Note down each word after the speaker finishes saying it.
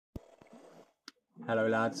Hello,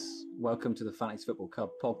 lads. Welcome to the Fanatics Football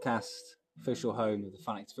Cup podcast, official home of the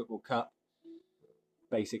Fanatics Football Cup.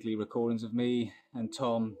 Basically, recordings of me and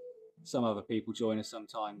Tom. Some other people join us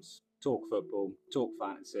sometimes. Talk football, talk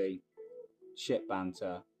fantasy, shit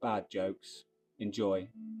banter, bad jokes. Enjoy.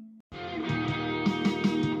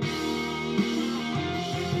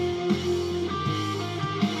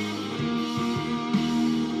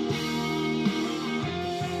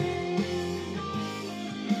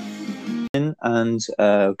 And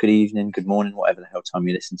good evening, good morning, whatever the hell time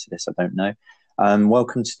you listen to this, I don't know.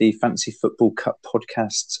 Welcome to the Fantasy Football Cup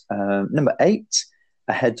podcast number 8,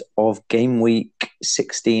 ahead of game week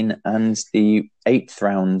 16 and the 8th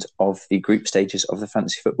round of the group stages of the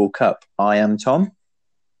Fantasy Football Cup. I am Tom.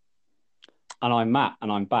 And I'm Matt,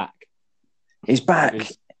 and I'm back. He's back.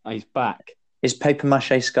 He's back. His paper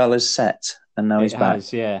mache skull is set, and now he's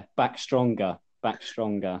back. Yeah, back stronger.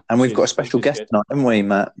 And we've got a special guest tonight, haven't we,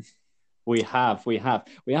 Matt? We have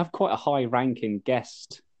quite a high-ranking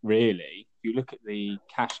guest, really. If you look at the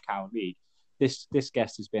Cash Cow League, this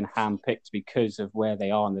guest has been handpicked because of where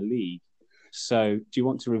they are in the league. So, do you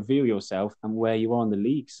want to reveal yourself and where you are in the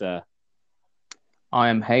league, sir? I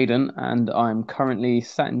am Hayden, and I'm currently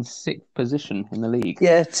sat in 6th position in the league.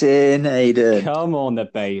 Get in, Hayden. Come on, the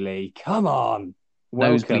Bailey. Come on.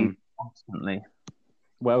 Welcome. Constantly.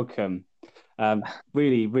 Welcome.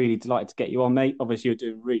 Really, really delighted to get you on, mate. Obviously, you're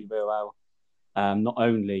doing really, really well. Not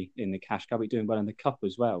only in the Cash Cup, but you're doing well in the Cup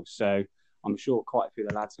as well. So I'm sure quite a few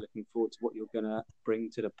of the lads are looking forward to what you're going to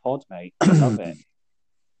bring to the pod, mate. I love it.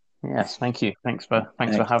 Yes, thank you. Thanks for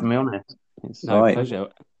having me on it. Pleasure.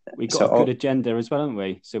 We've got a good agenda as well, haven't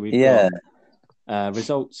we? So we've got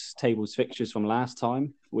results, tables, fixtures from last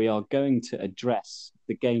time. We are going to address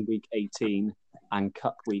the game week 18 and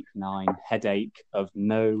Cup week 9 headache of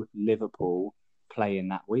no Liverpool playing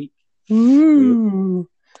that week.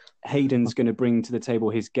 Hayden's going to bring to the table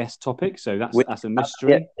his guest topic, so that's a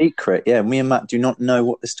mystery. Secret. Yeah, me and Matt do not know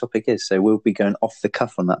what this topic is, so we'll be going off the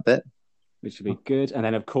cuff on that bit, which will be good. And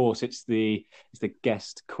then, of course, it's the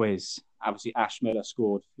guest quiz. Obviously, Ash Miller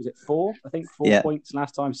scored, was it 4? I think 4 points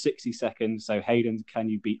last time, 60 seconds. So, Hayden, can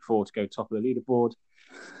you beat 4 to go top of the leaderboard?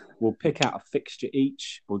 We'll pick out a fixture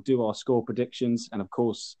each. We'll do our score predictions. And, of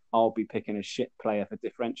course, I'll be picking a shit player for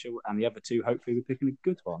differential. And the other two, hopefully, we're picking a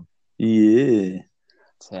good one. Yeah.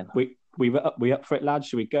 We up for it, lads?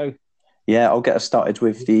 Should we go? Yeah, I'll get us started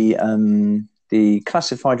with the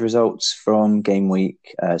classified results from game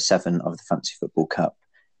week 7 of the Fantasy Football Cup.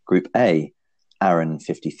 Group A, Aaron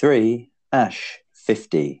 53, Ash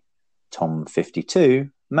 50, Tom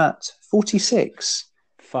 52, Matt 46,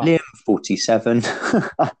 Liam 47,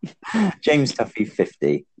 James Tuffy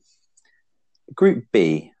 50. Group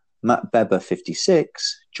B, Matt Beber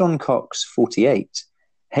 56, John Cox 48,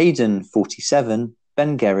 Hayden 47,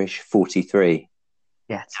 Ben Gerrish 43.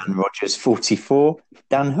 Dan Rogers 44,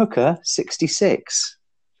 Dan Hooker 66.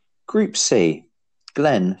 Group C,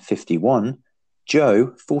 Glenn 51,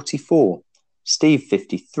 Joe 44, Steve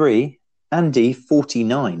 53, Andy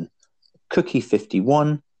 49, Cookie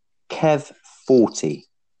 51, Kev 40.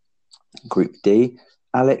 Group D,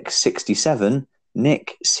 Alex 67,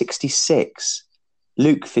 Nick 66,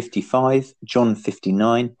 Luke 55, John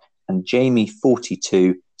 59, and Jamie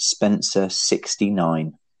 42, Spencer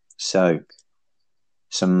 69. So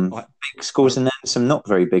some big scores in there, some not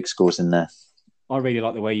very big scores in there. I really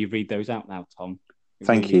like the way you read those out now, Tom.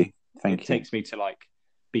 Thank you. It takes me to like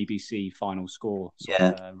BBC final score.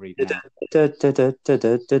 The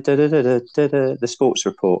sports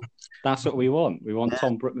report. That's what we want. We want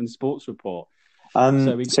Tom Brookman's sports report.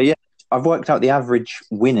 I've worked out the average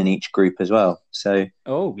win in each group as well. So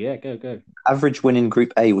go. Average win in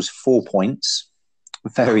Group A was 4 points.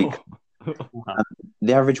 Very good.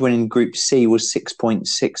 The average win in Group C was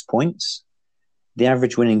 6.6 points. The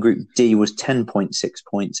average win in Group D was 10.6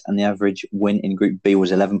 points, and the average win in Group B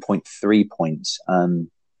was 11.3 points.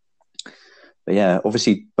 But yeah,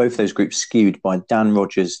 obviously both those groups skewed by Dan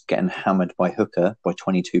Rogers getting hammered by Hooker by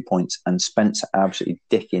 22 points and Spencer absolutely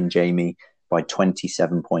dicking Jamie by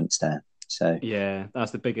 27 points there. So yeah,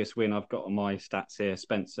 that's the biggest win I've got on my stats here.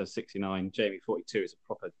 Spencer 69, Jamie 42 is a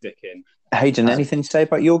proper dicking. Hayden, anything to say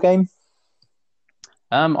about your game?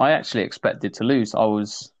 I actually expected to lose. I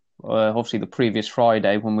was obviously the previous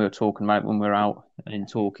Friday when we were talking about when we were out in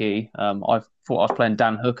Torquay. I thought I was playing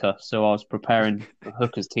Dan Hooker, so I was preparing for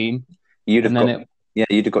Hooker's team. You'd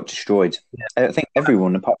have got destroyed. Yeah. I think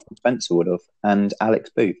everyone apart from Spencer would have, and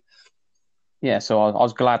Alex Booth. Yeah, so I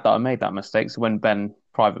was glad that I made that mistake. So when Ben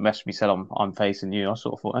private messaged me said I'm facing you, I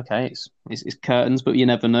sort of thought, okay, it's curtains, but you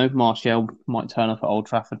never know. Martial might turn up at Old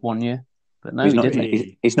Trafford one year, but no, he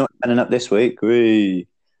didn't. He's not turning up this week. Whee.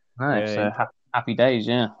 No, so Happy days,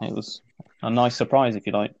 yeah. It was a nice surprise, if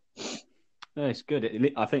you like. No, it's good.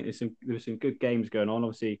 I think there were some good games going on.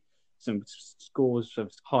 Obviously, some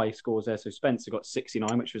high scores there. So Spencer got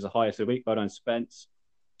 69, which was the highest of the week. Well done, Spence.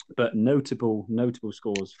 But notable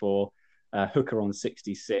scores for Hooker on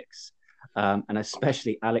 66, and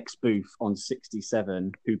especially Alex Booth on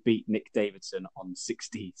 67, who beat Nick Davidson on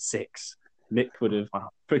 66. Nick would have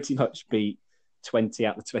pretty much beat 20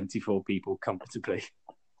 out of 24 people comfortably.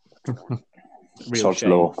 Sod's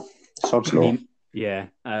law. Yeah.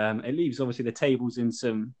 It leaves obviously the tables in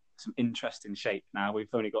some interesting shape now. We've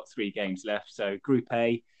only got 3 games left. So Group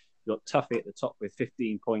A, you've got Tuffy at the top with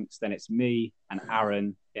 15 points. Then it's me and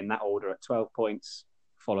Aaron in that order at 12 points,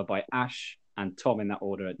 followed by Ash and Tom in that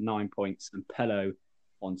order at 9 points, and Pello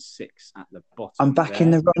on 6 at the bottom. I'm back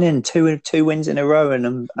in the run-in, two wins in a row,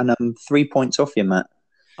 and I'm 3 points off you, Matt.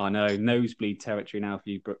 I know, nosebleed territory now for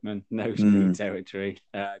you, Brookman. Nosebleed territory.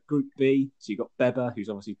 Group B, so you've got Bebba, who's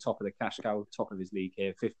obviously top of the cash cow, top of his league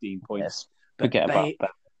here, 15 points. Yes. Forget about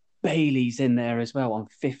that. Bailey's in there as well on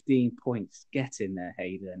 15 points. Get in there,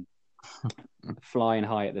 Hayden. Flying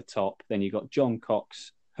high at the top. Then you've got John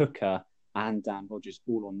Cox, Hooker, and Dan Rogers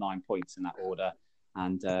all on 9 points in that order.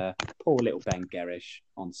 And poor little Ben Gerrish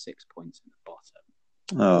on 6 points in the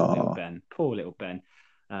bottom. Poor little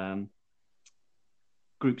Ben.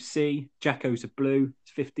 Group C, Jacko's a blue,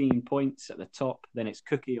 15 points at the top. Then it's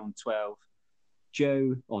Cookie on 12,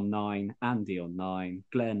 Joe on 9, Andy on 9,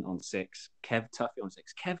 Glenn on 6, Kev Tuffy on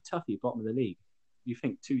 6. Kev Tuffy, bottom of the league. You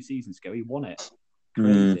think 2 seasons ago he won it?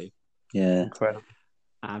 Crazy. Yeah. Incredible.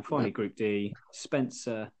 And finally, Group D,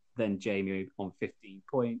 Spencer, then Jamie on 15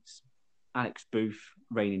 points, Alex Booth,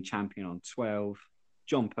 reigning champion on 12,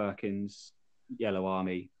 John Perkins, Yellow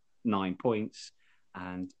Army, 9 points,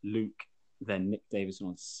 and Luke, then Nick Davison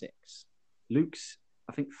on 6. Luke's,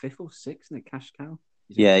 I think, 5th or 6th in the cash cow.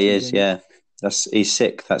 He is. Yeah, he's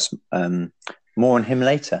sick. That's more on him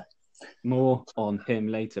later. But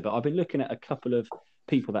I've been looking at a couple of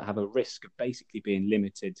people that have a risk of basically being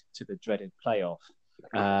limited to the dreaded playoff.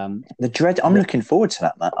 I'm looking forward to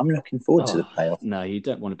that, Matt. I'm looking forward to the playoff. No, you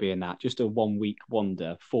don't want to be in that. Just a 1 week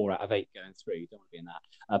wonder, 4 out of 8 going through. You don't want to be in that.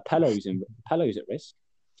 Pello's at risk.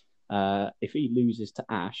 If he loses to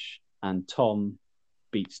Ash and Tom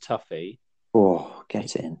beats Tuffy,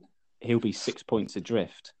 get in. He'll be 6 points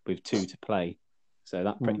adrift with 2 to play. So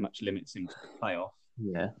that pretty much limits him to the playoff.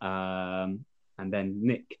 Yeah. And then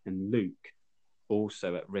Nick and Luke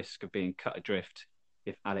also at risk of being cut adrift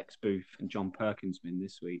if Alex Booth and John Perkins win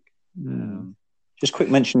this week. Just quick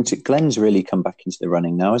mention to Glenn's really come back into the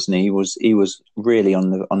running now, hasn't he? He was really on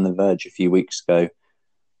the verge a few weeks ago,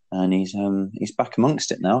 and he's back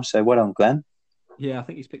amongst it now. So well done, Glenn. Yeah, I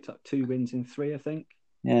think he's picked up 2 wins in 3. I think.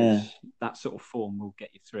 Yeah, that sort of form will get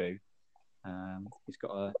you through. He's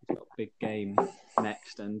got a big game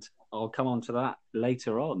next, and I'll come on to that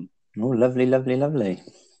later on. Oh, lovely.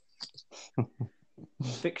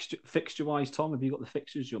 Fixture-wise, Tom, have you got the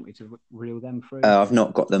fixtures? Do you want me to reel them through? I've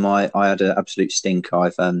not got them. I had an absolute stinker.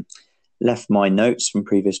 I've left my notes from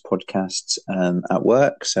previous podcasts at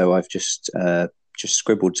work, so I've just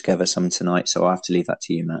scribbled together some tonight. So I'll have to leave that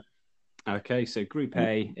to you, Matt. Okay, so Group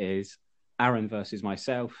A is Aaron versus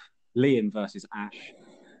myself, Liam versus Ash,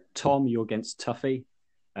 Tom, you're against Tuffy.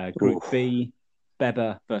 Group B,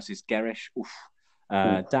 Bebba versus Gerrish.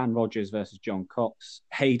 Dan Rogers versus John Cox.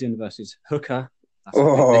 Hayden versus Hooker.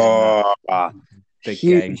 That's big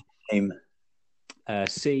game.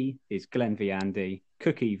 C is Glenn v. Andy.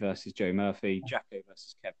 Cookie versus Joe Murphy. Jacko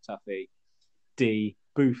versus Kev Tuffy. D,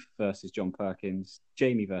 Booth versus John Perkins.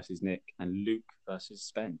 Jamie versus Nick. And Luke versus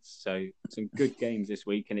Spence. So some good games this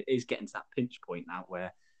week. And it is getting to that pinch point now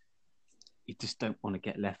where you just don't want to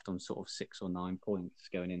get left on sort of 6 or 9 points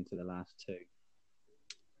going into the last 2.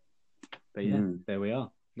 But yeah, there we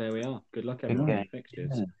are. Good luck, everyone.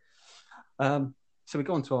 Fixtures. Yeah. So we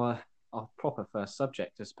go on to our proper first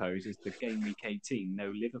subject, I suppose, is the game week 18,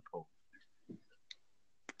 no Liverpool.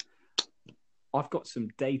 I've got some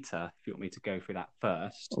data, if you want me to go through that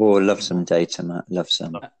first. Oh, love some data, Matt. Love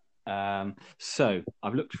some. So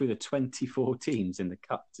I've looked through the 24 teams in the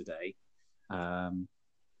Cup today.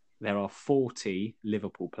 There are 40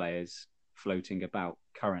 Liverpool players floating about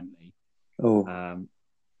currently. You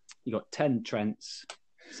got 10 Trents,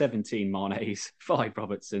 17 Manes, 5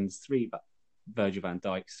 Robertsons, 3 Virgil van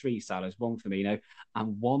Dijks, 3 Salahs, 1 Firmino,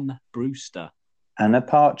 and 1 Brewster. And a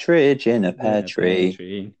partridge in a pear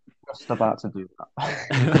tree. Just about to do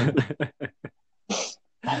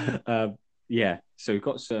that. So we've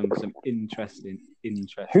got some interesting.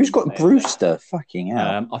 Who's got Brewster? Fucking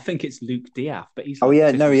hell. I think it's Luke Diaz, but he's. He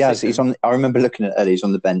has. He's on. I remember looking at earlier. He's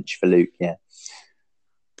on the bench for Luke. Yeah.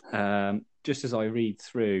 just as I read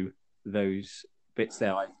through those bits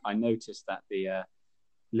there, I noticed that the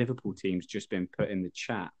Liverpool team's just been put in the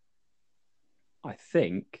chat. I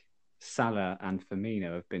think Salah and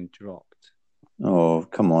Firmino have been dropped. Oh,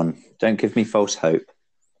 come on. Don't give me false hope.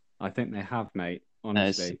 I think they have, mate.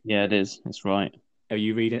 Honestly. Yeah, it is. It's right. Are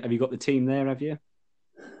you reading? Have you got the team there, have you?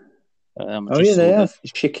 They have.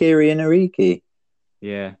 Shaqiri and Origi.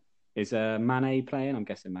 Yeah. Is Mane playing? I'm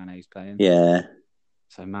guessing Mane's playing. Yeah.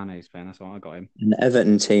 So Mane's playing. That's why I got him. And the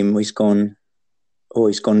Everton team, he's gone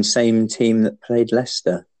same team that played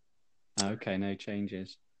Leicester. Okay, no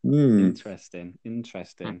changes. Mm.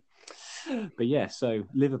 Interesting. But yeah, so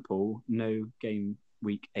Liverpool, no game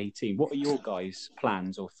week 18. What are your guys'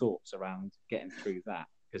 plans or thoughts around getting through that?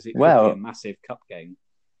 Because it could be a massive cup game.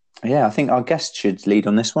 Yeah, I think our guest should lead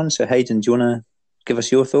on this one. So Hayden, do you want to give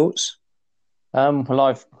us your thoughts?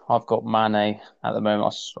 Well, I've got Mane at the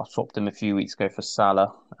moment. I swapped him a few weeks ago for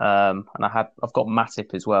Salah, and I've got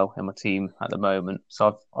Matip as well in my team at the moment.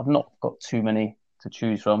 So I've not got too many to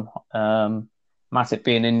choose from. Matip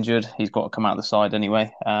being injured, he's got to come out of the side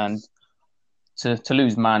anyway, and to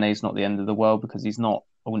lose Mane is not the end of the world because he's not.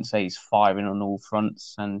 I wouldn't say he's firing on all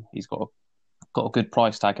fronts, and he's got a good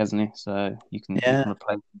price tag, hasn't he? So you can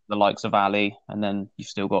replace the likes of Ali, and then you've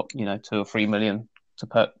still got 2 or 3 million to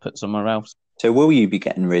put somewhere else. So will you be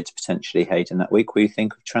getting rid potentially, Hayden, that week? Will you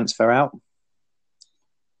think of transfer out?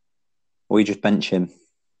 Or you just bench him?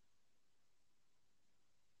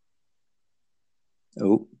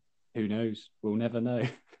 Oh. Who knows? We'll never know.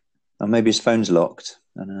 Or maybe his phone's locked.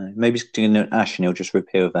 I don't know. Maybe he's doing an Ash and he'll just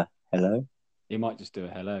repeal the hello. He might just do a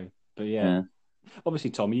hello. But yeah.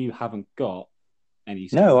 Obviously, Tom, you haven't got any...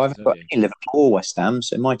 No, I haven't got any Liverpool or West Ham,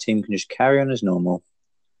 so my team can just carry on as normal.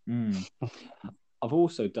 I've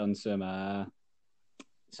also done some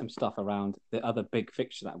stuff around the other big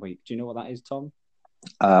fixture that week. Do you know what that is, Tom?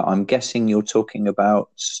 I'm guessing you're talking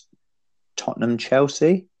about Tottenham,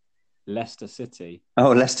 Chelsea? Leicester City.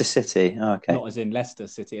 Oh, Leicester City. Oh, okay. Not as in Leicester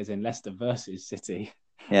City, as in Leicester versus City.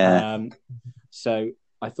 Yeah. So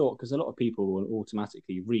I thought, because a lot of people will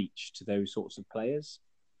automatically reach to those sorts of players.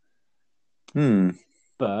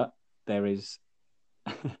 But there is...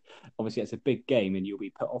 Obviously, it's a big game and you'll be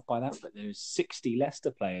put off by that, but there's 60 Leicester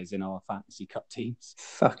players in our Fantasy Cup teams.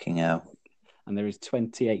 Fucking hell. And there is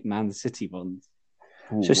 28 Man City ones.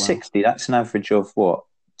 Ooh, so 60, that's an average of what?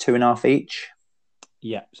 2.5 each?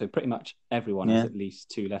 Yeah, so pretty much everyone has at least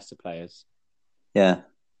 2 Leicester players. Yeah.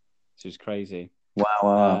 Which is crazy.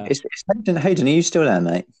 Wow. It's Hayden, are you still there,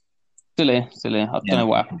 mate? Still here. I don't know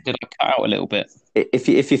what happened. Did I cut out a little bit?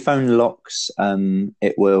 If your phone locks,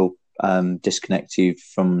 it will disconnect you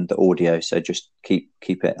from the audio, so just keep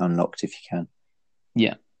it unlocked if you can.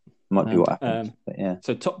 Yeah. Might be what happened. But yeah.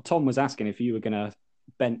 So Tom was asking if you were going to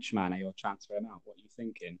bench Mane or transfer him out. What are you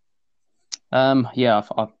thinking? Yeah,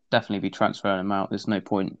 I'll definitely be transferring him out. There's no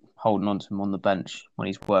point holding on to him on the bench when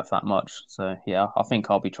he's worth that much. So yeah, I think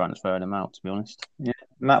I'll be transferring him out, to be honest. Yeah.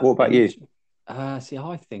 Matt, what about you? See,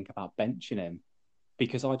 I think about benching him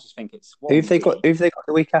because I just think it's... Who've they got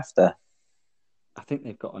the week after? I think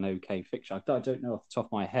they've got an okay fixture. I don't know off the top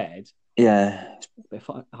of my head. Yeah.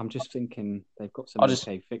 I'm just thinking they've got some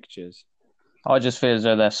okay fixtures. I just feel as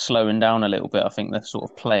though they're slowing down a little bit. I think they're sort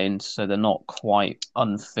of playing, so they're not quite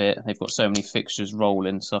unfit. They've got so many fixtures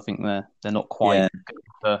rolling, so I think they're not quite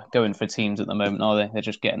going for teams at the moment, are they? They're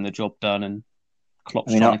just getting the job done, and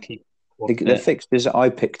Klopp's trying to keep... The fixtures that I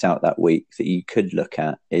picked out that week that you could look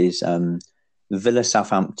at is Villa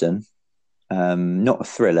Southampton. Not a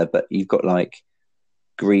thriller, but you've got like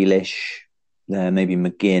Grealish, maybe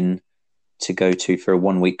McGinn to go to for a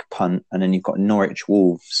 1 week punt, and then you've got Norwich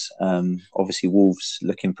Wolves. Obviously, Wolves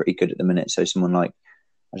looking pretty good at the minute, so someone like,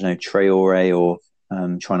 I don't know, Traore or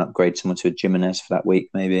try and upgrade someone to a Jimenez for that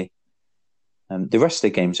week, maybe. The rest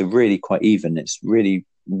of the games are really quite even. It's really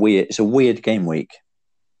weird. It's a weird game week.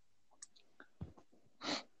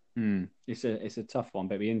 It's a tough one,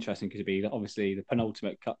 but it'll be interesting because it'll be obviously the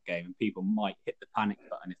penultimate cup game, and people might hit the panic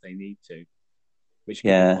button if they need to, which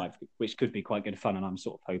could be quite good fun, and I'm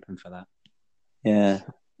sort of hoping for that. Yeah,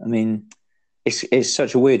 I mean, it's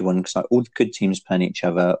such a weird one because like all the good teams playing each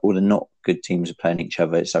other, all the not good teams are playing each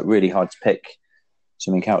other. It's like really hard to pick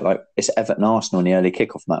something out. Like it's Everton Arsenal in the early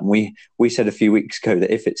kickoff, Matt. And we said a few weeks ago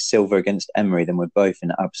that if it's Silva against Emery, then we're both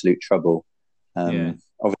in absolute trouble.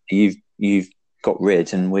 Obviously, you've got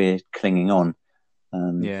rid, and we're clinging on.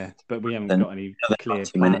 But we haven't got any clear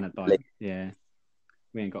plan.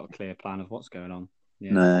 We ain't got a clear plan of what's going on.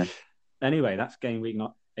 Yeah. No. Anyway, that's game week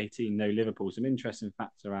 18. No Liverpool. Some interesting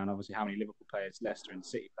facts around obviously how many Liverpool players, Leicester and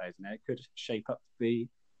City players in there. It could shape up to be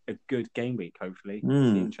a good game week. Hopefully,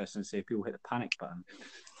 it'll be interesting to see if people hit the panic button.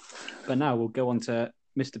 But now we'll go on to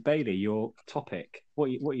Mr. Bailey, your topic.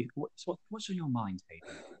 What's on your mind,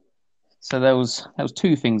 Hayden? So there was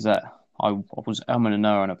two things that I was umming and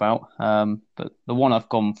ahhing about. But the one I've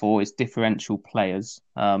gone for is differential players.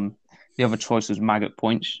 The other choice was maggot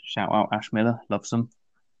points. Shout out Ash Miller, loves them.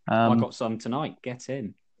 I got some tonight. Get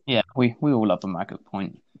in. Yeah, we all love a maggot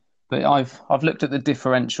point. But I've looked at the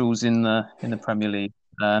differentials in the Premier League.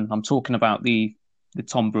 I'm talking about the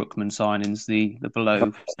Tom Brookman signings, the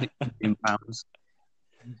below £6 million.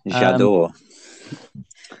 J'adore.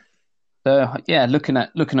 So yeah, looking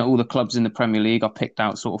at all the clubs in the Premier League, I picked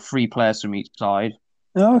out sort of 3 players from each side.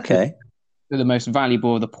 Oh, okay. They're the most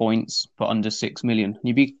valuable of the points, but under 6 million.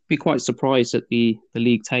 You'd be quite surprised at the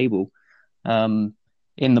league table. In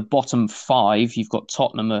the bottom 5, you've got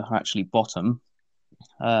Tottenham are actually bottom.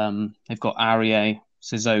 They've got Aurier,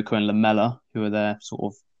 Sissoko, and Lamela, who are there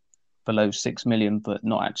sort of below 6 million, but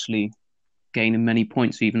not actually gaining many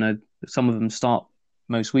points, even though some of them start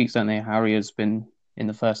most weeks, don't they? Aurier's been in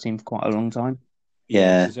the first team for quite a long time.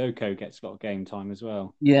 Yeah. Sissoko gets a lot of game time as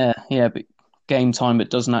well. Yeah, but game time, but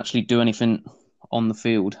doesn't actually do anything on the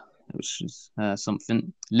field, which is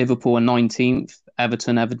something. Liverpool are 19th,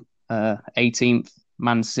 Everton 18th,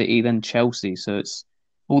 Man City, then Chelsea. So it's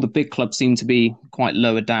all the big clubs seem to be quite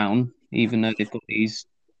lower down, even though they've got these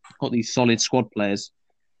solid squad players.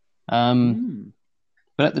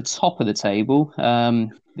 But at the top of the table,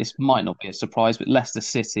 this might not be a surprise, but Leicester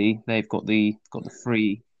City, they've got the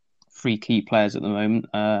 3 key players at the moment.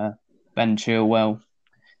 Ben Chilwell,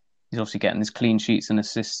 he's obviously getting his clean sheets and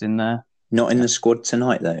assists in there. Not in the squad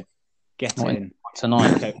tonight, though. Get Not in.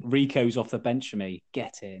 Tonight. Rico's off the bench for me.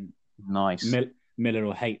 Get in. Nice. Miller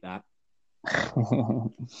will hate that.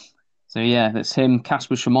 So yeah, that's him.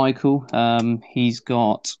 Kasper Schmeichel. He's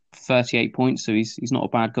got 38 points, so he's not a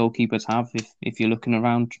bad goalkeeper to have if you're looking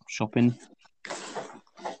around shopping.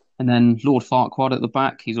 And then Lord Farquhar at the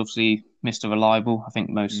back. He's obviously Mr. Reliable. I think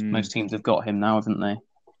most teams have got him now, haven't they?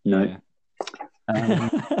 No. Yeah.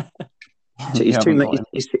 So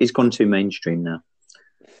he's gone too mainstream now.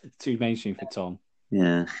 Too mainstream for Tom.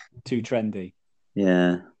 Yeah. Too trendy.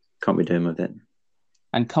 Yeah. Can't be doing with it.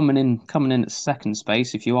 And coming in at second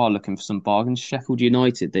space, if you are looking for some bargains, Sheffield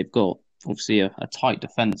United, they've got obviously a tight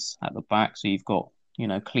defence at the back, so you've got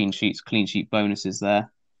clean sheet bonuses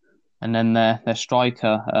there, and then their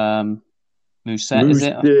striker Mousset, is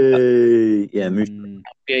it? Yeah,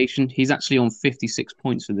 Mousset. He's actually on 56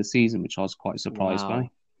 points for the season, which I was quite surprised by.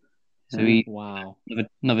 So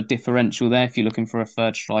another differential there if you're looking for a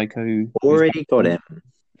third striker who already got him.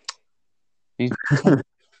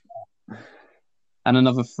 And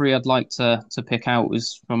another 3 I'd like to pick out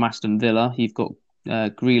was from Aston Villa. You've got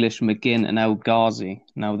Grealish, McGinn, and El Ghazi.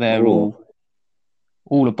 Now they're all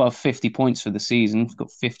above 50 points for the season. We've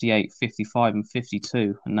got 58, 55, and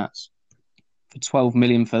 52, and that's for 12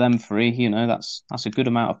 million for them 3. That's a good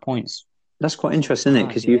amount of points. That's quite interesting, isn't it?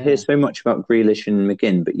 Because you hear so much about Grealish and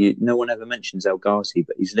McGinn, but no one ever mentions El Ghazi.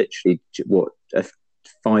 But he's literally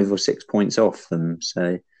 5 or 6 points off them.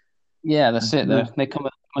 So yeah, that's it. They come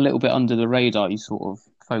a little bit under the radar. You sort of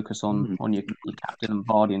focus on your captain and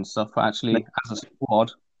Vardy and stuff, but actually as a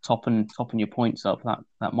squad, topping your points up,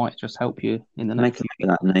 that might just help you in the next. Make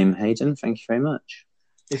that name, Hayden. Thank you very much.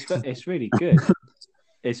 It's really good.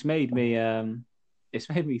 It's made me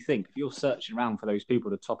think. If you're searching around for those people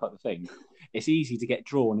to top up the thing, it's easy to get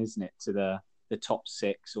drawn, isn't it, to the top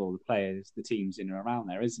 6 or the players, the teams in and around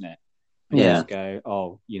there, isn't it? You just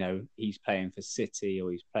go, he's playing for City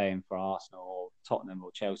or he's playing for Arsenal or Tottenham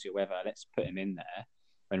or Chelsea or whatever. Let's put him in there.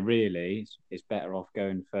 When really, it's better off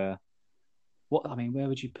going for where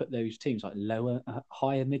would you put those teams? Like lower,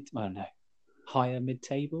 higher mid? Oh no, higher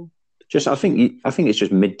mid-table. I think it's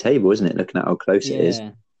just mid-table, isn't it? Looking at how close it is,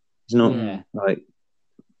 it's not like.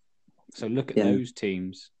 So look at those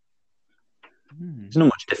teams. There's not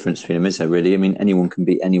much difference between them, is there? Really, I mean, anyone can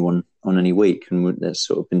beat anyone on any week, and that's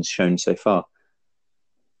sort of been shown so far.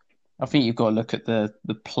 I think you've got to look at the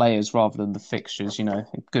players rather than the fixtures.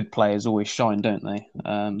 Good players always shine, don't they?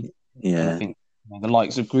 I think the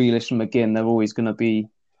likes of Grealish and McGinn, they're always going to be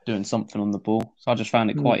doing something on the ball. So I just found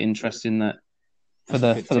it quite interesting that for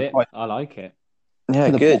the price, I like it. Yeah,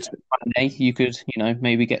 good. You could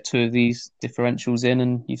maybe get 2 of these differentials in,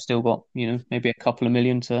 and you've still got maybe a couple of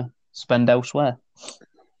million to spend elsewhere.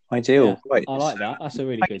 Ideal. Yeah, right. I like that. That's a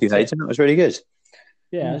really good tip. Thank you, Hayden. That was really good.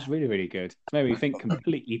 Yeah, that's really, really good. It's made me think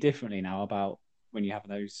completely differently now about when you have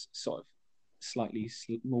those sort of slightly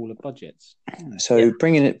smaller budgets. So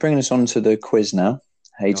bringing us on to the quiz now,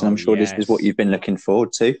 Hayden. I'm sure this is what you've been looking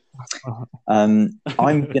forward to. You're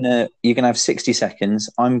gonna have 60 seconds.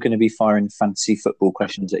 I'm gonna be firing fantasy football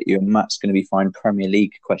questions at you, and Matt's gonna be firing Premier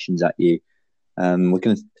League questions at you. We're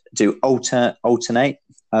gonna do alternate.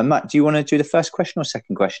 Matt, do you want to do the first question or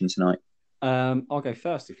second question tonight? I'll go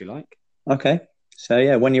first if you like. Okay. So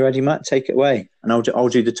yeah, when you're ready, Matt, take it away, and I'll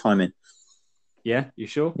do the timing. Yeah, you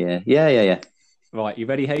sure? Yeah. Right, you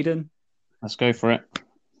ready, Hayden? Let's go for it.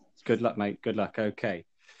 Good luck, mate. Good luck. Okay.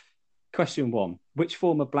 Question 1. Which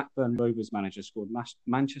former Blackburn Rovers manager scored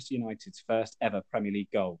Manchester United's first ever Premier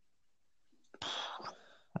League goal?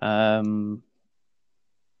 Pass.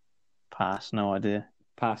 No idea.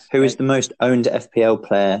 Pass. Who is the most owned FPL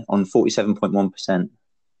player on 47.1%?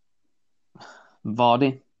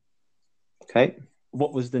 Vardy. Okay.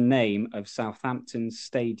 What was the name of Southampton's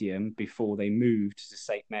stadium before they moved to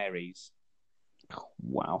St Mary's?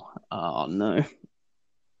 Wow. Oh, no.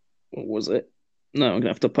 What was it? No, I'm going to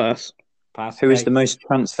have to pass. Pass. Who is the most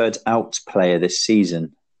transferred out player this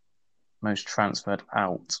season? Most transferred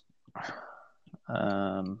out.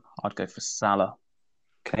 I'd go for Salah.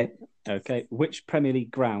 Okay. Which Premier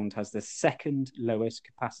League ground has the second lowest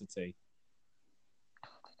capacity?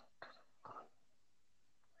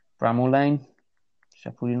 Bramall Lane.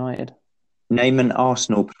 Sheffield United. Name an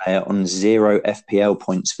Arsenal player on 0 FPL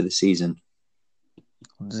points for the season.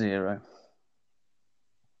 0.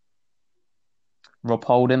 Rob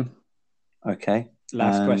Holding. Okay.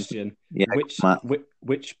 Last question. Yeah,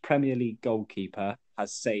 Which Premier League goalkeeper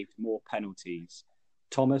has saved more penalties?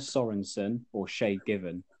 Thomas Sorensen or Shay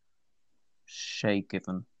Given? Shay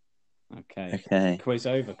Given. Okay. Quiz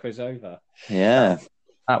over. Yeah.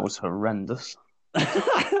 That was horrendous.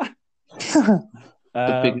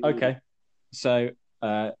 Okay. So,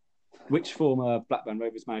 which former Blackburn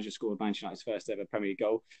Rovers manager scored Manchester United's first ever Premier League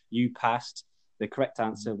goal? You passed. The correct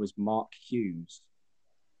answer was Mark Hughes.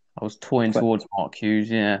 I was toying towards Mark Hughes,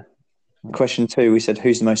 yeah. Question 2, we said,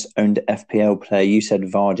 who's the most owned FPL player? You said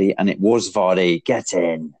Vardy, and it was Vardy. Get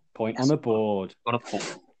in. Point on the board. Got a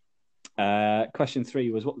point. Question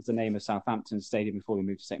 3 was, what was the name of Southampton Stadium before we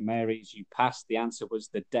moved to St Mary's? You passed. The answer was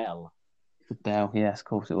the Dell. The Dell, yes, of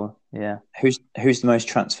course it was. Yeah. Who's the most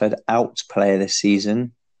transferred out player this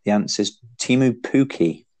season? The answer is Timu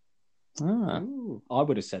Pukki. Ooh, I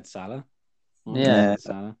would have said Salah. Yeah.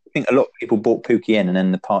 I think a lot of people bought Pukki in, and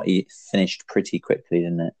then the party finished pretty quickly,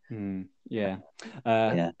 didn't it? Yeah.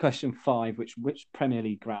 Question 5, which Premier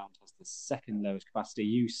League ground has the second lowest capacity?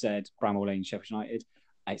 You said Bramall Lane, Sheffield United.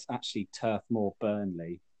 It's actually Turf Moor,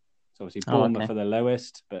 Burnley. So obviously Bournemouth for the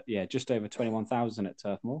lowest, but yeah, just over 21,000 at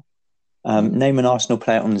Turf Moor. Name an Arsenal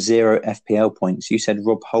player on 0 FPL points. You said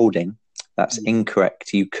Rob Holding. That's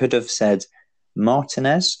incorrect. You could have said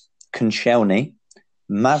Martinez, Koscielny,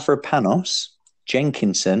 Mavropanos,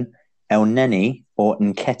 Jenkinson, El Neni, or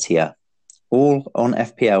Nketiah. All on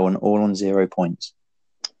FPL and all on 0 points.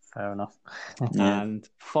 Fair enough. And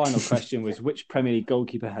final question was, which Premier League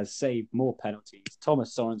goalkeeper has saved more penalties?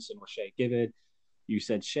 Thomas Sorensen or Shay Given? You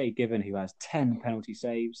said Shay Given, who has 10 penalty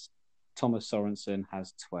saves. Thomas Sorensen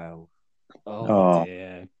has 12. Oh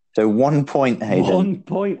dear. So 1 point, Hayden. 1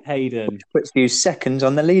 point, Hayden. Which puts you second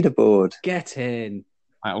on the leaderboard. Get in.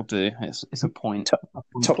 That'll do. It's a point.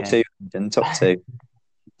 Top 2, Hayden. Top 2.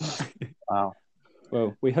 Wow.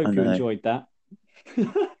 Well, we hope you enjoyed that.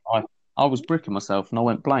 I was bricking myself and I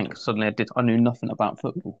went blank. Suddenly I knew nothing about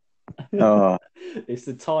football. Oh, it's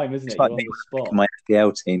the time, isn't it? Like You're on the spot. my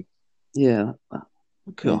FPL team. Yeah.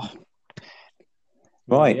 God.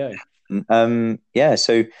 Right.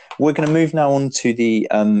 So we're going to move now on to the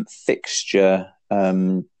fixture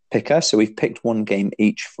picker. So we've picked one game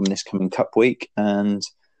each from this coming cup week, and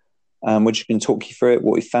we're just going to talk you through it,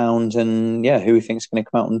 what we found, and who we think is going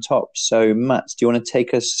to come out on top. So Matt, do you want to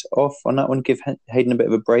take us off on that one? Give Hayden a bit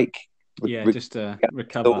of a break. Just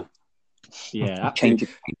recover. Yeah, change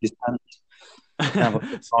his pants. Have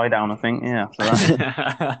a lie down, I think. Yeah. For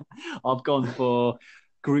that. I've gone for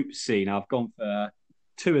Group C. Now I've gone for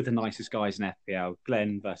two of the nicest guys in FPL,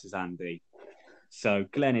 Glenn versus Andy. So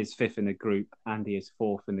Glenn is 5th in the group, Andy is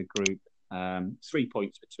 4th in the group. 3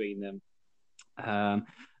 points between them. And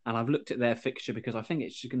I've looked at their fixture because I think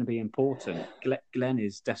it's just going to be important. Glenn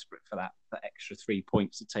is desperate for that extra 3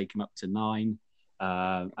 points to take him up to 9.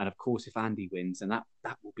 And of course, if Andy wins, then that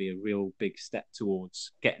will be a real big step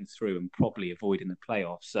towards getting through and probably avoiding the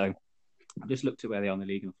playoffs. So I just looked at where they are in the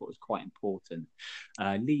league and thought it was quite important.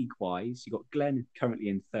 League-wise, you've got Glenn currently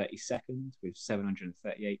in 32nd with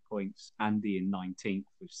 738 points, Andy in 19th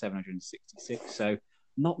with 766. So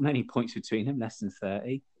not many points between them, less than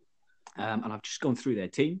 30. And I've just gone through their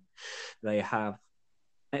team. They have,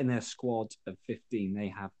 in their squad of 15, they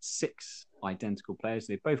have 6 identical players.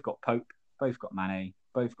 They've both got Pope, both got Mane,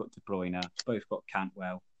 both got De Bruyne, both got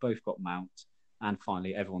Cantwell, both got Mount, and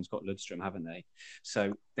finally everyone's got Ludstrom, haven't they?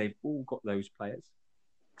 So they've all got those players.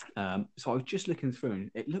 So I was just looking through,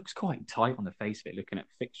 and it looks quite tight on the face of it, looking at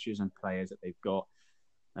fixtures and players that they've got.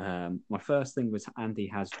 My first thing was Andy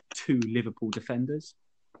has 2 Liverpool defenders.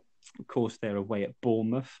 Of course, they're away at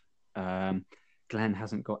Bournemouth. Glenn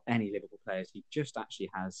hasn't got any Liverpool players. He just actually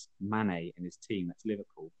has Mane in his team. That's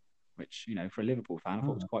Liverpool, which, for a Liverpool fan, I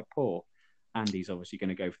thought was quite poor. Andy's obviously going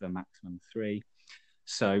to go for the maximum 3.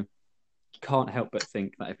 So can't help but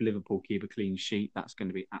think that if Liverpool keep a clean sheet, that's going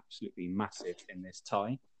to be absolutely massive in this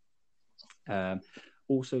tie.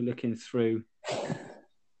 Also looking through,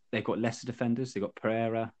 they've got lesser defenders. They've got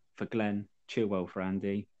Pereira for Glenn, Chilwell for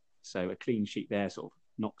Andy. So a clean sheet there sort of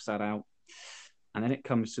knocks that out. And then it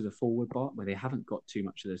comes to the forward part where they haven't got too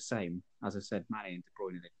much of the same. As I said, Mane and De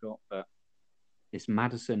Bruyne they've got, but it's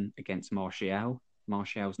Maddison against Martial.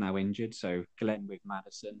 Martial's now injured, so Glenn with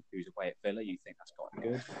Maddison, who's away at Villa. You think that's quite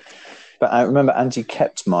good? But I remember Andy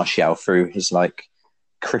kept Martial through his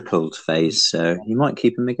crippled phase, so he might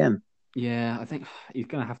keep him again. Yeah, I think he's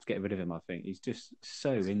going to have to get rid of him. I think he's just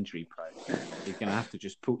so injury prone. He's going to have to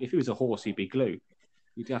just pull. If he was a horse, he'd be glue.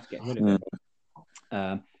 You'd have to get rid of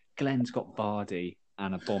him. Glenn's got Vardy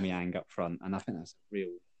and Aubameyang up front, and I think that's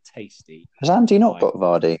real tasty. Has Andy not got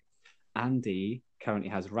Vardy? Andy currently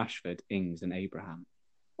has Rashford, Ings, and Abraham.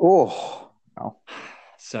 Oh,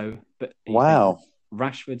 so but wow!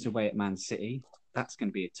 Rashford's away at Man City. That's going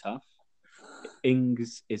to be a tough.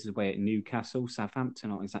 Ings is away at Newcastle.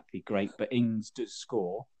 Southampton aren't exactly great, but Ings does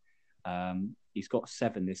score. He's got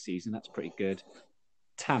 7 this season. That's pretty good.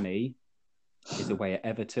 Tammy is away at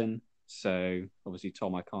Everton. So, obviously,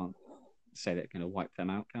 Tom, I can't say that going to wipe them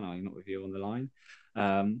out, can I? Not with you on the line.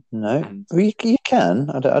 No. You can.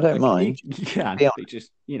 I don't mind. You can. But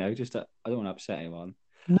just, I don't want to upset anyone.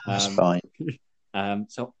 No, that's fine.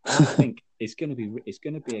 So, I think it's going to be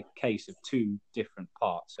a case of 2 different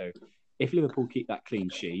parts. So, if Liverpool keep that clean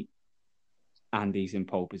sheet, Andy's in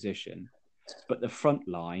pole position. But the front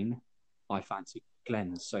line, I fancy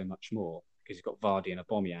Glenn's so much more because he's got Vardy and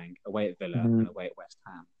Aubameyang away at Villa and away at West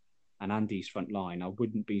Ham. And Andy's front line, I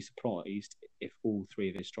wouldn't be surprised if all 3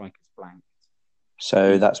 of his strikers blanked.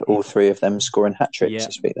 So that's all 3 of them scoring hat-tricks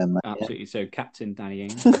this week then, mate. Absolutely. Yeah. So Captain Danny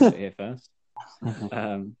Ings here first.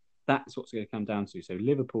 That's what's going to come down to. So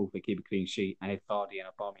Liverpool, if they keep a clean sheet, and if Vardy and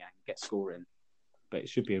Aubameyang get scoring. But it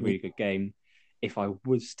should be a really good game. If I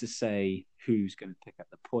was to say who's going to pick up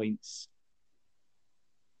the points,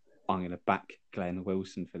 I'm going to back Glenn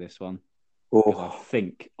Wilson for this one. Because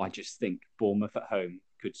I just think Bournemouth at home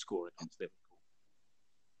could score against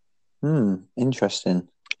Liverpool. Interesting.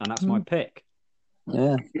 And that's my pick.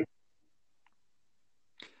 Yeah.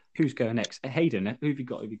 Who's going next? Hayden, who have you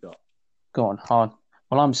got? Go on, hard.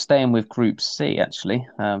 Well, I'm staying with Group C, actually,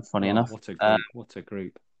 funny enough. What a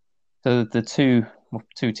group. So the two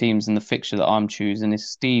teams in the fixture that I'm choosing is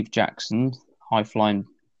Steve Jackson, high-flying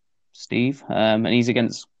Steve, and he's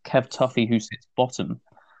against Kev Tuffy, who sits bottom.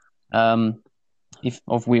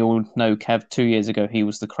 If we all know Kev, 2 years ago he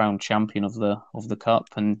was the crowned champion of the cup,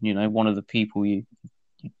 and one of the people you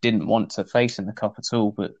didn't want to face in the cup at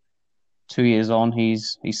all. But 2 years on,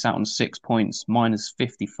 he's sat on 6 points, minus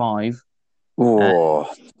 55.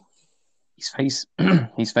 Oh, he's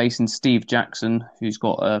facing Steve Jackson, who's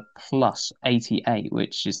got a plus 88,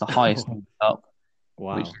 which is the highest in the cup.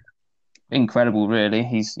 Wow, which is incredible, really.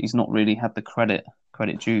 He's not really had the credit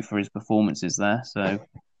due for his performances there. So,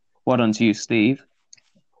 well done to you, Steve.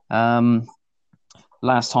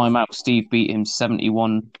 Last time out, Steve beat him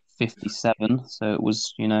 71-57, so it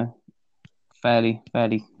was fairly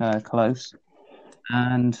close.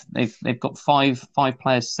 And they've got five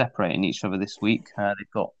players separating each other this week.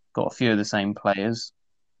 They've got a few of the same players.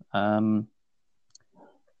 But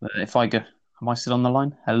if I go, am I still on the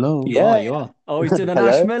line? Hello. Yeah, you are. Oh, he's doing an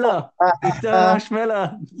Ash Miller. He's doing an Ash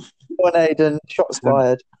Miller. Go on, Hayden. Shots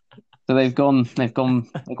fired. So they've got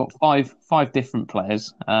five different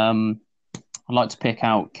players. I'd like to pick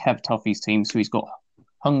out Kev Tuffy's team. So he's got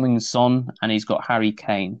Heung-min Son and he's got Harry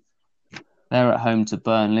Kane. They're at home to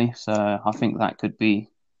Burnley, so I think that could be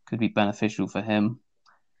beneficial for him.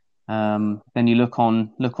 Then you look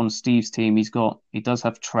on Steve's team. He does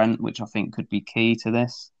have Trent, which I think could be key to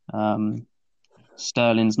this.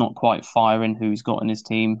 Sterling's not quite firing, who he's got in his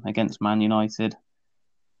team against Man United.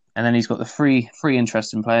 And then he's got the three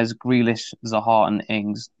interesting players: Grealish, Zaha, and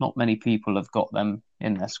Ings. Not many people have got them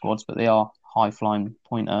in their squads, but they are high-flying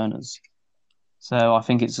point earners. So I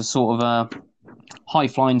think it's a sort of a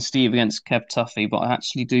high-flying Steve against Kev Tuffy, but I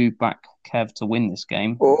actually do back Kev to win this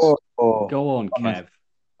game. Go on, Kev.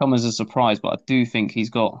 come as a surprise, but I do think he's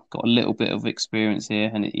got a little bit of experience here,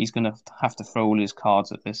 and he's going to have to throw all his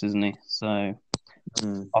cards at this, isn't he? So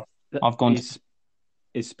I've gone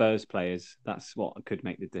Is Spurs players. That's what could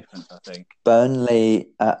make the difference, I think. Burnley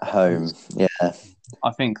at home. Yeah.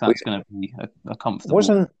 I think that's going to be a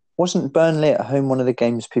comfortable... Wasn't Burnley at home one of the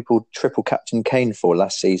games people triple captain Kane for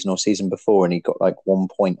last season or season before, and he got like 1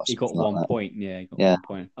 point or something? He got like 1 that. point, yeah. He got 1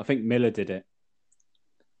 point. I think Miller did it.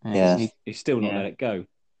 Yeah. He's still not let it go.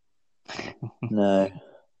 No.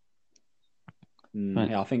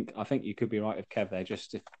 Yeah, I think you could be right with Kev there,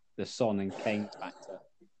 just if the Son and Kane factor.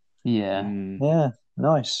 Yeah. Yeah,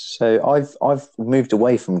 nice. So I've moved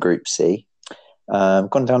away from Group C.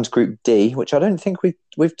 Gone down to Group D, which I don't think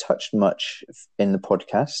we've touched much in the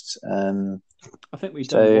podcast. I think we've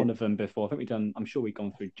done one of them before. I'm sure we've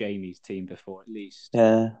gone through Jamie's team before, at least.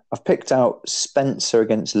 Yeah, I've picked out Spencer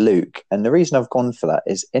against Luke, and the reason I've gone for that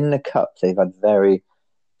is in the cup they've had very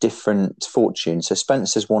different fortunes. So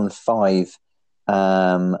Spencer's won 5,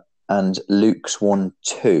 and Luke's won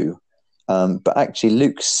 2. But actually,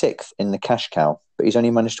 Luke's 6th in the cash cow, but he's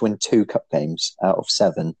only managed to win 2 cup games out of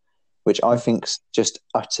 7. Which I think's just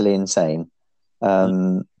utterly insane.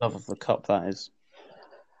 Love of the cup, that is.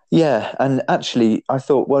 Yeah, and actually, I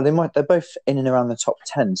thought, well, they're both in and around the top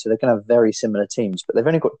 10, so they're going to have very similar teams, but they've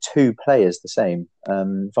only got 2 players the same,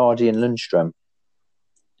 Vardy and Lundstrom.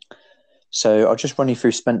 So I'll just run you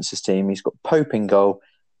through Spencer's team. He's got Pope in goal,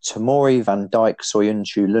 Tomori, Van Dijk,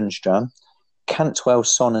 Soyuncu, Lundstrom, Cantwell,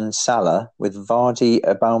 Son and Salah, with Vardy,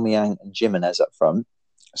 Aubameyang and Jimenez up front.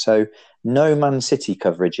 So no Man City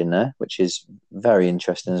coverage in there, which is very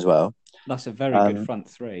interesting as well. That's a very good front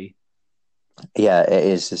 3. Yeah, it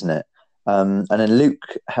is, isn't it? And then Luke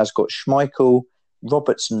has got Schmeichel,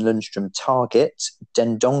 Robertson, Lundstrom, Target,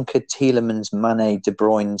 Dendoncker, Tielemans, Mane, De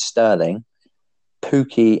Bruyne, Sterling,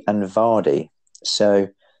 Pukki and Vardy. So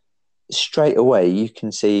straight away you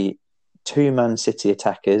can see 2 Man City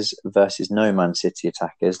attackers versus no Man City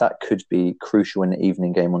attackers. That could be crucial in the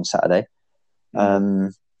evening game on Saturday.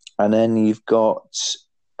 And then you've got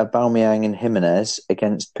Aubameyang and Jimenez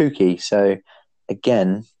against Pukki. So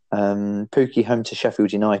again, Pukki home to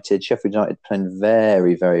Sheffield United. Sheffield United playing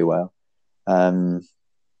very, very well. So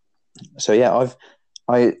yeah,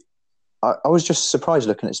 I was just surprised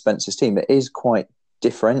looking at Spencer's team. It is quite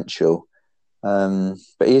differential, but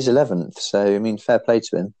he is 11th. So I mean, fair play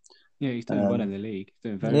to him. Yeah, he's doing well in the league. He's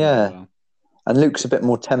doing very well. And Luke's a bit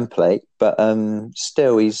more template, but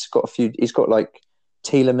still, he's got like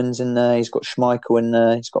Tielemans in there. He's got Schmeichel in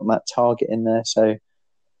there. He's got Matt Target in there. So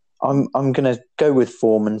I'm going to go with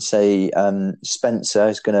form and say Spencer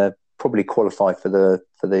is going to probably qualify for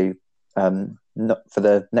the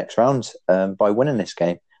next round by winning this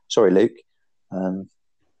game. Sorry, Luke.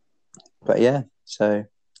 But yeah, so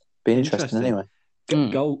be interesting anyway.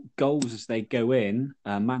 Goals as they go in.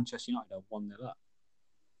 Manchester United are 1-0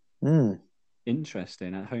 up.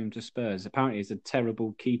 Interesting at home to Spurs. Apparently, it's a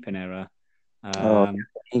terrible keeping error.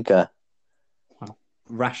 Eager.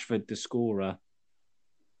 Rashford, the scorer.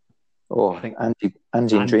 Oh, I think Andy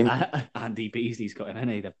and Dream. Andy Beasley's got him,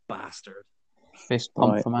 hasn't he? The bastard. Fist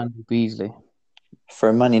pump from Andy Beasley. For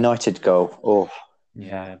a Man United goal. Oh.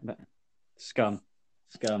 Yeah. Scum.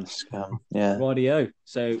 Yeah. Radio.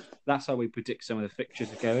 So that's how we predict some of the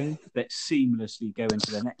fixtures are going. Let's seamlessly go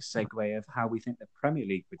into the next segue of how we think the Premier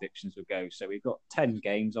League predictions will go. So we've got 10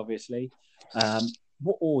 games, obviously.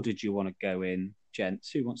 What order do you want to go in, gents?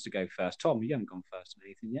 Who wants to go first? Tom, you haven't gone first on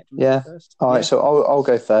anything yet. Do you want to go first? All right, so I'll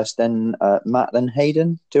go first. Then Matt, then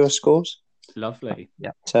Hayden, do our scores. Lovely.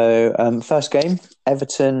 Yeah. So first game,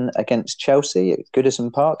 Everton against Chelsea at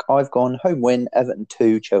Goodison Park. I've gone home win, Everton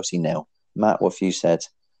 2, Chelsea 0. Matt, what have you said?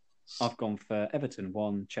 I've gone for Everton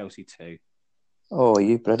 1, Chelsea 2. Oh,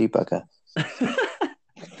 you bloody bugger.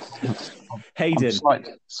 Hayden.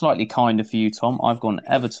 Slightly kinder for you, Tom. I've gone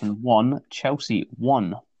Everton 1, Chelsea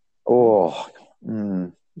 1. Oh,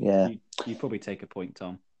 yeah. You probably take a point,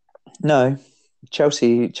 Tom. No,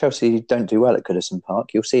 Chelsea don't do well at Goodison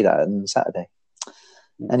Park. You'll see that on Saturday.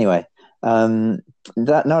 Anyway, now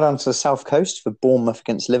down to the South Coast for Bournemouth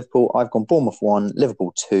against Liverpool. I've gone Bournemouth 1,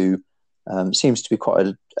 Liverpool 2. Seems to be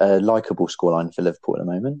quite a likeable scoreline for Liverpool at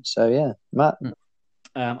the moment. So, yeah. Matt?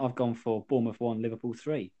 I've gone for Bournemouth 1, Liverpool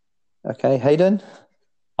 3. Okay. Hayden?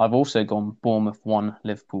 I've also gone Bournemouth 1,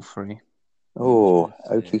 Liverpool 3. Oh,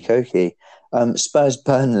 okie dokie. Spurs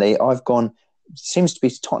Burnley. I've gone, seems to be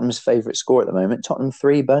Tottenham's favourite score at the moment. Tottenham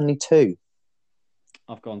 3, Burnley 2.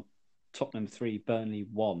 I've gone Tottenham 3, Burnley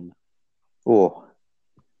 1. Oh.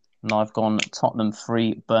 And I've gone Tottenham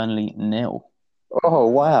 3, Burnley 0. Oh,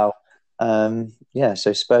 wow. Yeah,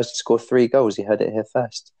 so Spurs to score 3 goals. You heard it here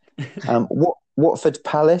first. Watford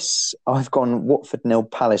Palace. I've gone Watford 0,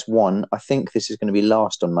 Palace 1. I think this is going to be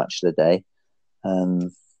last on Match of the Day.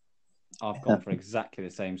 I've gone for exactly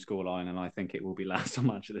the same scoreline, and I think it will be last on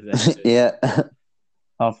Match of the Day too. Yeah.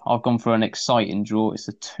 I've gone for an exciting draw. It's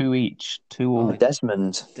a 2 each, 2 all.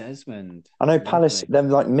 Desmond. I know Palace, they're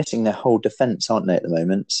like missing their whole defence, aren't they, at the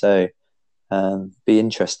moment? So, be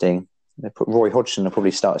interesting. They put Roy Hodgson will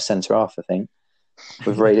probably start as centre half, I think,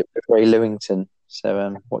 with Ray Lewington.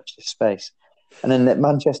 So, watch this space. And then at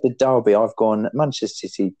Manchester Derby, I've gone Manchester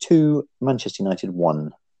City 2, Manchester United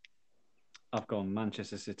 1. I've gone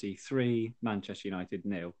Manchester City 3, Manchester United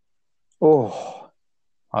 0. Oh.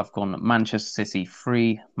 I've gone Manchester City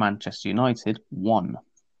 3, Manchester United 1.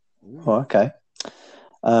 Oh, okay.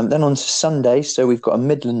 Then on to Sunday, so we've got a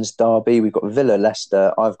Midlands derby. We've got Villa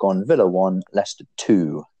Leicester. I've gone Villa 1, Leicester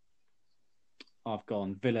 2. I've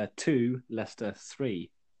gone Villa 2, Leicester 3.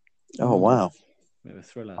 Oh, wow. Bit of a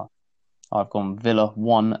thriller. I've gone Villa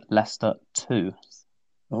 1, Leicester 2.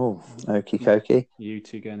 Oh, okie dokie. You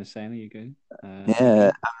two going the same? Are you going?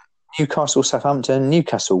 Yeah. Newcastle, Southampton.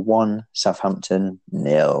 Newcastle 1, Southampton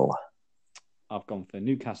 0. I've gone for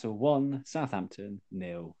Newcastle 1, Southampton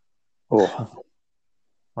 0. Oh.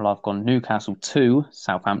 Well, I've gone Newcastle 2,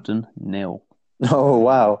 Southampton 0. Oh,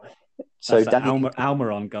 wow. So that's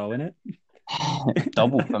Almiron goal, isn't it?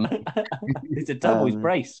 Double for me. It's a double. He's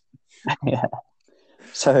brace. Yeah.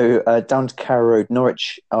 So down to Carrow Road,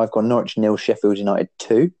 Norwich. I've got Norwich 0, Sheffield United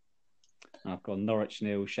 2. I've got Norwich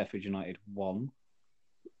 0, Sheffield United 1.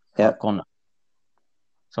 Yeah.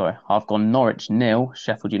 I've gone Norwich 0,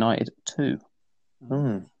 Sheffield United 2.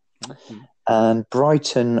 And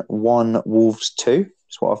Brighton 1, Wolves 2.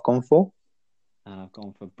 That's what I've gone for. And I've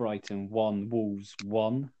gone for Brighton 1, Wolves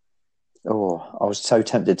 1. Oh, I was so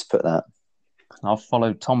tempted to put that. I've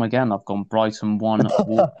followed Tom again. I've gone Brighton 1,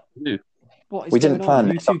 Wolves 2. What is going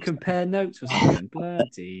on? You two compare notes or something?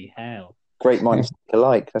 Bloody hell. Great minds think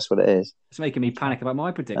alike. That's what it is. It's making me panic about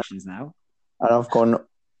my predictions now. And I've gone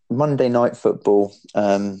Monday Night Football.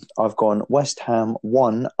 I've gone West Ham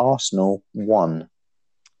 1, Arsenal 1.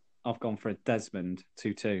 I've gone for a Desmond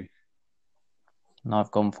 2-2. And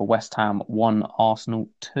I've gone for West Ham 1, Arsenal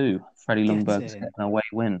 2. Freddie Ljungberg's getting an away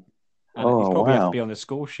win. And he's probably have to be on the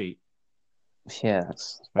score sheet. Yeah,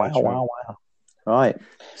 that's very true. Wow. Right.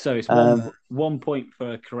 So it's 1 point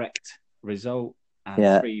for a correct result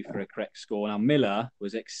and 3 for a correct score. Now, Miller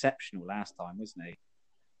was exceptional last time, wasn't he?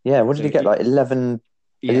 Yeah, what did he get? Like 11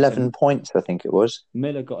 points, I think it was.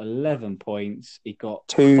 Miller got 11 points. He got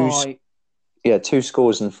 5. Yeah, 2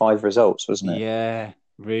 scores and 5 results, wasn't it? Yeah,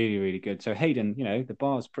 really, really good. So Hayden, the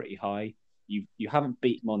bar's pretty high. You haven't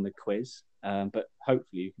beat him on the quiz, but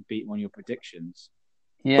hopefully you can beat him on your predictions.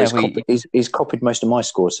 Yeah, he's copied most of my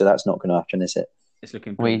scores, so that's not going to happen, is it? It's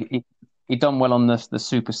looking good. He done well on the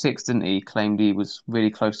Super Six, didn't he? He claimed he was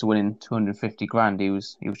really close to winning 250 grand. He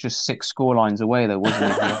was just 6 score lines away, though,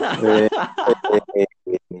 wasn't he?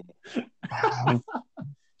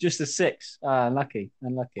 Just a 6. Unlucky.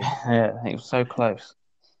 Yeah, he was so close.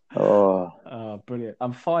 Oh, brilliant!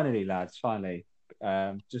 And finally, lads,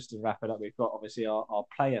 just to wrap it up, we've got obviously our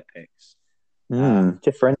player picks.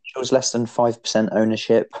 Differentials less than 5%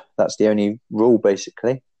 ownership. That's the only rule,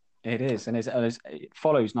 basically. It is, and it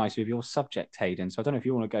follows nicely with your subject, Hayden. So I don't know if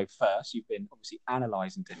you want to go first. You've been obviously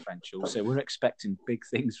analysing differentials, so we're expecting big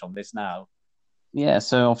things from this now. Yeah,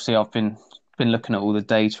 so obviously I've been looking at all the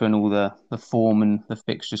data and all the form and the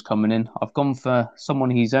fixtures coming in. I've gone for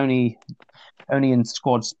someone who's only in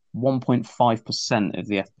squads 1.5% of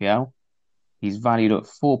the FPL. He's valued at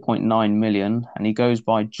 4.9 million, and he goes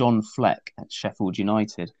by John Fleck at Sheffield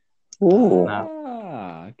United.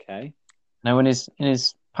 Okay. Now, in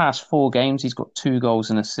his past 4 games, he's got 2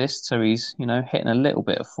 goals and assists, so he's hitting a little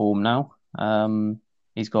bit of form now.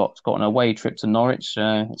 He's got an away trip to Norwich.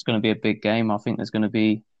 It's going to be a big game. I think there's going to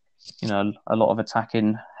be a lot of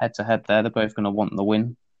attacking head to head there. They're both going to want the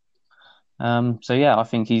win. So yeah, I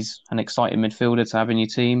think he's an exciting midfielder to have in your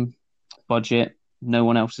team. Budget, no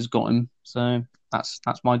one else has got him, so that's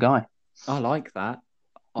my guy. I like that.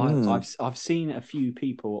 I've seen a few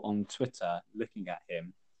people on Twitter looking at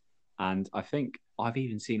him, and I think I've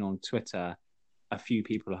even seen on Twitter a few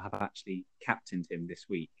people have actually captained him this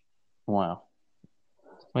week. Wow.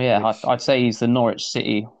 Well, yeah, I'd say he's the Norwich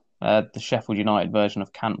City, the Sheffield United version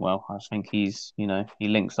of Cantwell. I think he's, he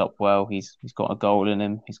links up well. He's got a goal in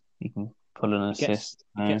him. He can pull an assist.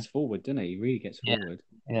 He gets forward, doesn't he? He really gets forward.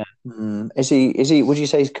 Yeah. Is he? Would you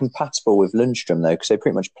say he's compatible with Lundstrom though? Because they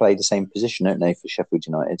pretty much play the same position, don't they, for Sheffield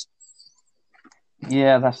United?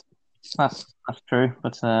 Yeah, that's true.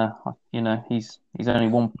 But he's only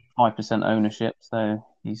 1.5% ownership, so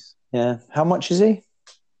he's How much is he?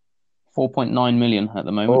 4.9 million at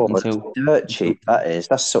the moment. Oh, dirt cheap that is.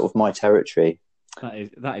 That's sort of my territory.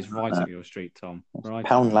 That is right up your street, Tom. Right.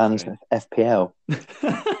 Poundland FPL.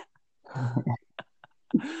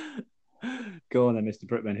 Go on then, Mr.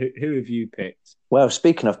 Brickman. Who have you picked? Well,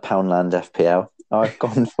 speaking of Poundland FPL, I've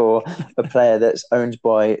gone for a player that's owned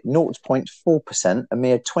by 0.4%. A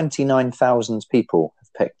mere 29,000 people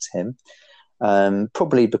have picked him.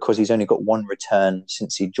 Probably because he's only got one return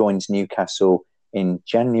since he joined Newcastle in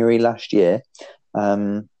January last year.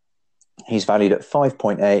 He's valued at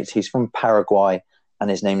 5.8. He's from Paraguay, and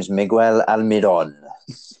his name's Miguel Almiron.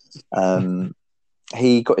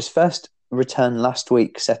 He got his first return last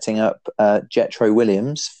week, setting up Jetro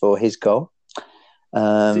Williams for his goal.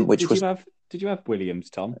 Did you have Williams,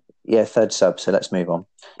 Tom? Yeah, third sub. So let's move on.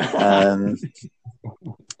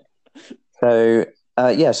 So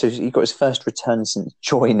he got his first return since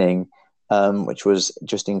joining, which was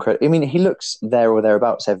just incredible. I mean, he looks there or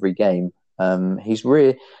thereabouts every game.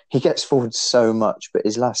 He gets forward so much, but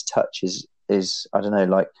his last touch is I don't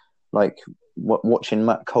know, like watching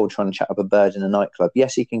Matt Cole trying to chat up a bird in a nightclub.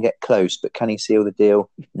 Yes, he can get close, but can he seal the deal?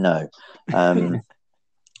 No.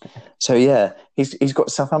 So yeah, he's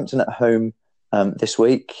got Southampton at home this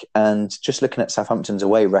week, and just looking at Southampton's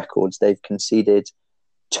away records, they've conceded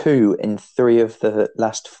 2 in 3 of the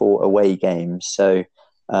last 4 away games. So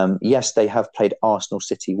yes, they have played Arsenal,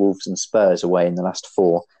 City, Wolves, and Spurs away in the last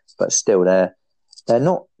 4, but still they're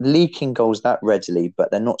not leaking goals that readily,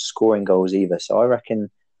 but they're not scoring goals either. So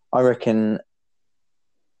I reckon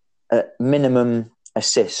at minimum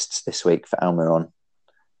assists this week for Almiron.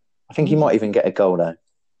 I think he might even get a goal though,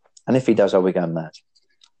 and if he does, I'll be going mad.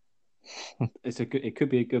 It could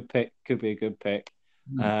be a good pick.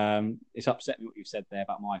 It's upsetting what you've said there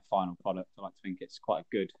about my final product. I like to think it's quite a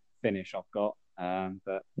good finish I've got,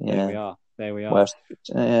 but yeah. There we are. Well,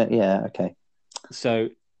 yeah, okay. So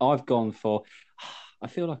I've gone for. I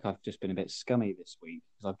feel like I've just been a bit scummy this week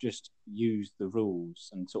because I've just used the rules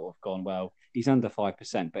and sort of gone, well, he's under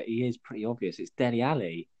 5%, but he is pretty obvious. It's Dele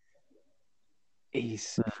Alli.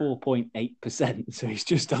 He's 4.8%, so he's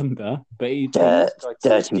just under. But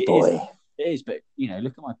dirty boy. It is, but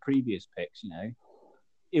look at my previous picks.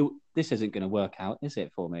 This isn't going to work out, is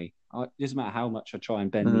it, for me? It doesn't matter how much I try and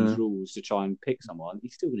bend these rules to try and pick someone.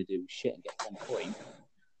 He's still going to do shit and get 1 point.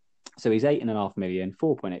 So he's 8.5 million,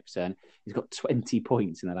 4.8%. He's got 20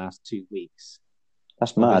 points in the last 2 weeks.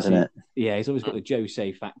 That's mad, isn't it? Yeah, he's always got the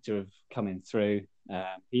Jose factor of coming through.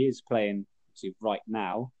 He is playing right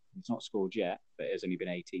now. He's not scored yet, but it has only been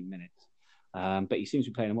 18 minutes. But he seems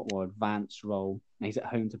to be playing a much more advanced role. And he's at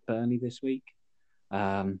home to Burnley this week,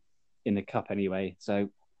 in the cup anyway. So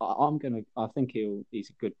I think he's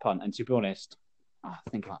a good punt. And to be honest, I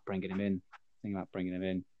think about bringing him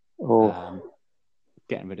in. Oh.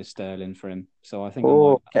 Getting rid of Sterling for him. So I think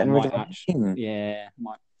I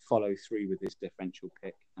might follow through with this differential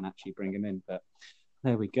pick and actually bring him in. But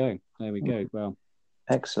there we go. Well,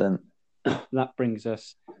 excellent. That brings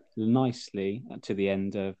us nicely to the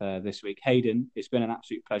end of this week. Hayden, it's been an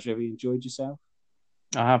absolute pleasure. Have you enjoyed yourself?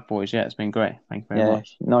 I have, boys. Yeah, it's been great. Thank you very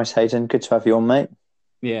much. Nice, Hayden. Good to have you on, mate.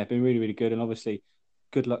 Yeah, been really, really good. And obviously,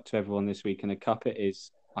 good luck to everyone this week in the cup. It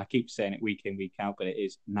is, I keep saying it week in, week out, but it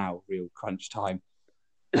is now real crunch time.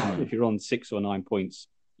 If you're on 6 or 9 points,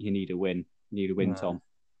 you need a win. Tom.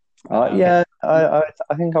 I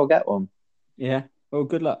think I'll get one. Yeah. Well,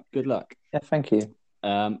 good luck. Yeah, thank you.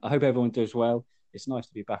 I hope everyone does well. It's nice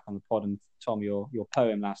to be back on the pod. And Tom, your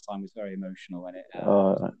poem last time was very emotional, and it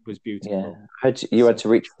was beautiful. Yeah, you had to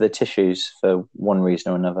reach for the tissues for one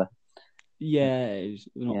reason or another. Yeah, it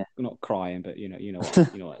was not crying, but you know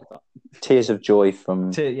what. Tears of joy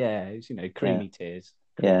from. It's creamy tears.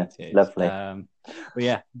 Tears. Lovely. But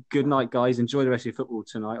yeah, good night, guys. Enjoy the rest of your football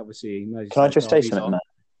tonight. Obviously, can I just say something, Matt?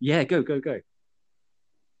 Yeah, go.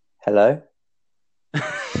 Hello.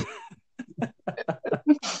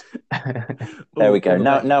 There we go.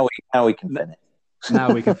 Now we can finish.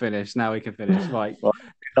 Now we can finish. Right.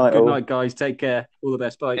 Good night, guys. Take care. All the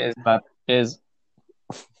best. Bye. Cheers.